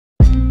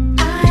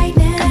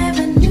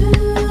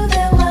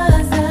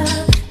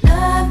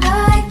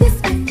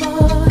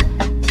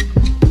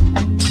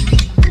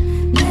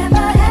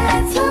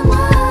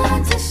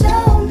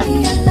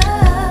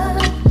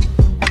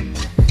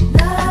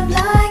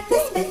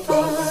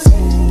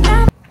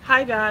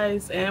Hi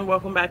guys, and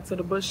welcome back to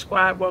the Bush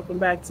Squad. Welcome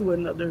back to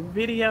another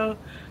video.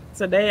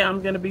 Today I'm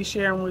going to be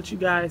sharing with you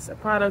guys a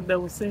product that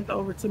was sent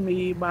over to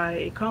me by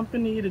a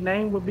company. The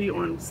name will be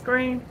on the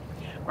screen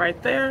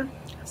right there.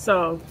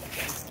 So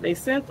they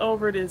sent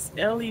over this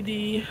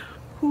LED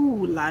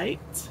pool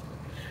light,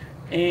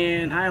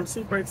 and I am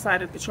super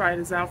excited to try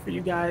this out for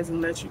you guys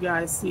and let you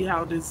guys see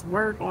how this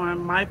works on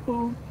my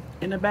pool.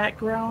 In the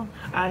background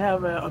I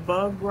have an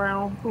above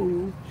ground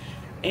pool,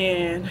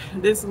 and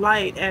this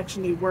light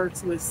actually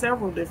works with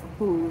several different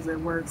pools. It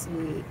works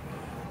with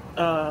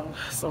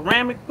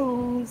ceramic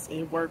pools,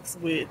 it works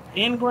with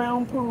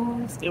in-ground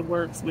pools, it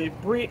works with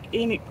brick,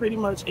 pretty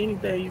much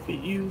anything you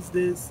could use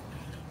this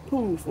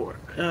pool for,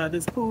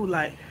 this pool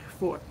light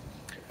for.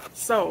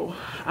 So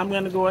I'm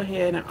going to go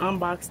ahead and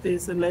unbox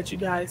this and let you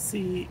guys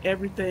see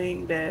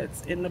everything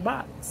that's in the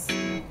box.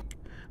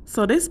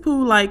 So this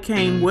pool light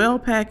came well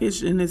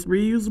packaged in this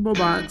reusable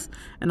box,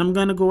 and I'm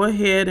going to go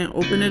ahead and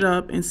open it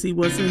up and see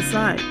what's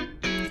inside.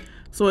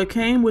 So it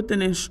came with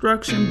an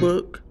instruction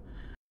book.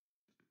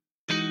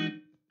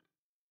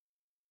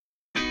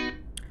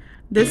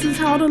 This is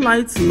how the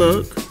lights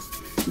look.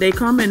 They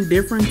come in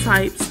different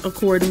types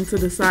according to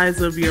the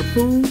size of your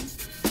pool.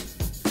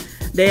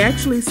 They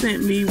actually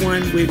sent me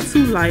one with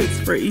 2 lights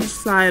for each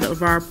side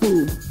of our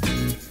pool.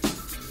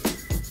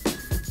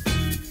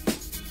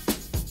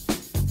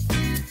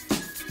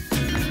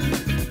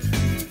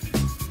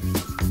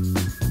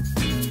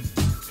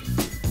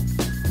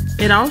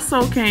 It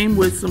also came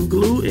with some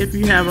glue if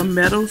you have a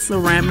metal,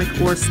 ceramic,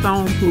 or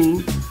stone pool.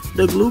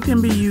 The glue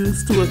can be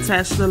used to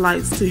attach the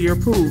lights to your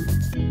pool.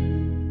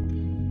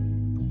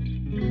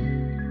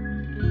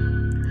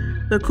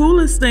 The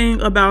coolest thing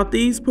about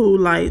these pool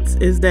lights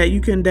is that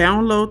you can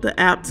download the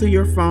app to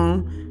your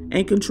phone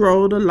and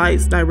control the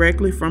lights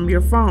directly from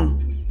your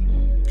phone.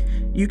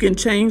 You can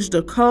change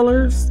the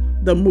colors,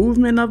 the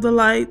movement of the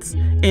lights,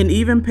 and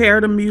even pair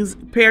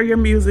your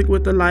music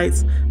with the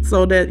lights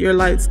so that your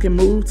lights can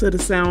move to the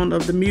sound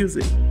of the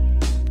music.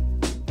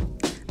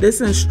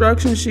 This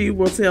instruction sheet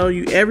will tell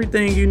you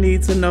everything you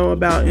need to know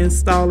about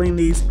installing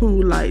these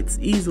pool lights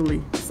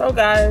easily. So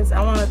guys,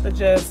 I wanted to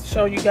just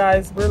show you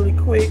guys really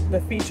quick the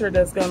feature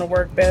that's going to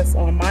work best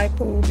on my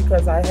pool,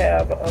 because I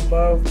have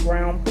above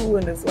ground pool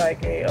and it's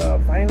like a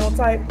vinyl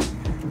type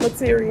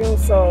material.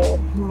 So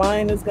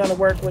mine is going to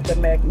work with the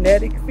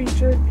magnetic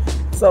feature.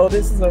 So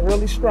this is a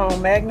really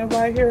strong magnet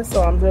right here.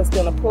 So I'm just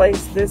going to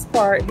place this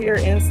part here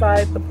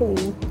inside the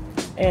pool,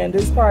 and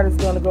this part is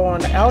going to go on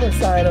the outer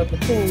side of the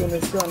pool, and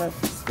it's going to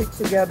stick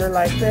together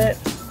like that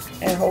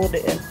and hold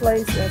it in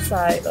place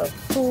inside of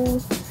the pool.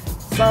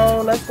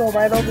 So let's go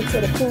right over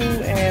to the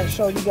pool and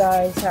show you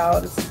guys how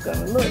this is going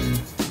to look.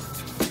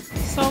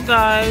 So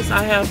guys,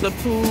 I have the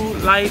pool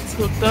lights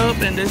hooked up,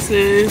 and this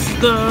is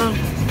the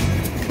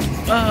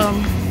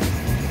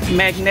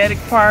magnetic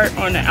part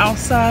on the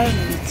outside.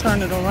 And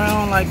turn it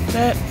around like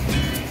that,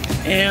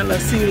 and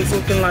let's see what it's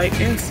looking like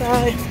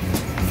inside.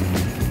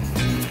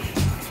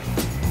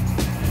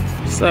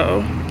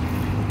 So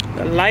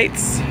the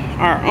lights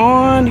are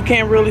on. You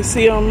can't really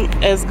see them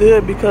as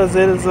good because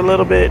it is a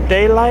little bit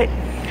daylight.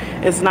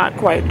 It's not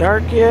quite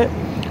dark yet,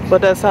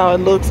 but that's how it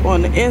looks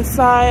on the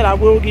inside. I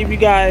will give you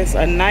guys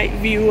a night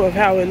view of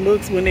how it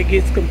looks when it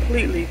gets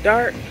completely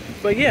dark.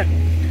 But yeah,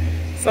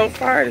 so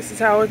far this is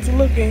how it's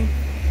looking.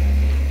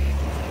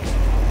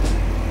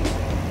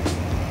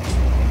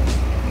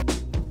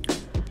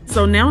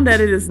 So now that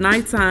it is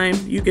nighttime,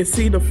 you can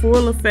see the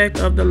full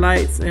effect of the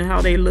lights and how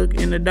they look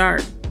in the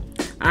dark.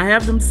 I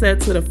have them set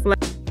to the flat.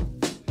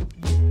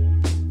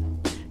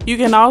 You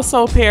can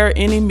also pair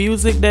any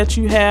music that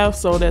you have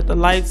so that the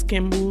lights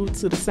can move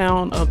to the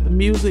sound of the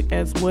music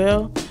as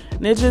well.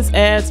 And it just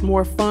adds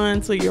more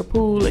fun to your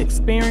pool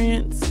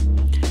experience.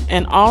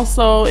 And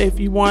also,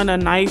 if you want a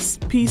nice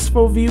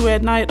peaceful view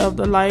at night of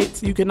the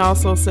lights, you can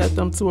also set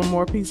them to a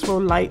more peaceful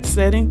light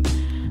setting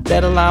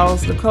that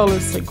allows the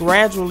colors to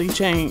gradually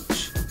change.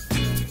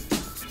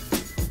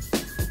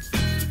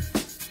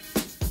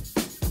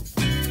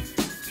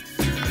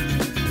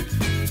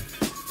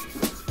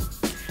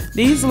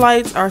 These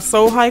lights are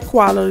so high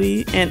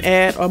quality and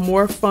add a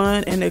more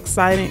fun and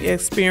exciting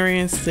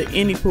experience to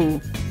any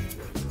pool.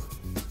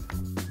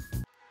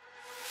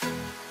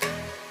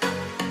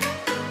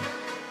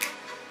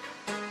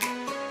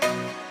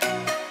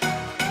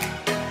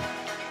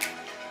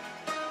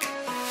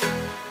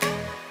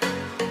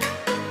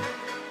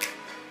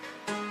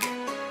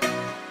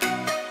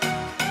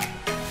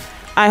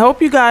 I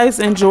hope you guys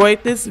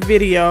enjoyed this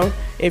video.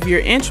 If you're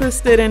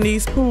interested in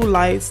these pool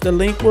lights, the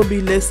link will be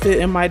listed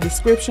in my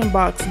description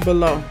box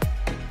below.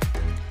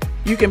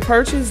 You can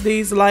purchase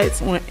these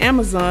lights on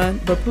Amazon,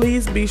 but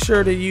please be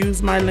sure to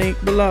use my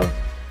link below.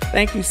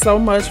 Thank you so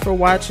much for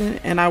watching,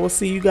 and I will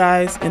see you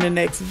guys in the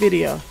next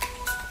video.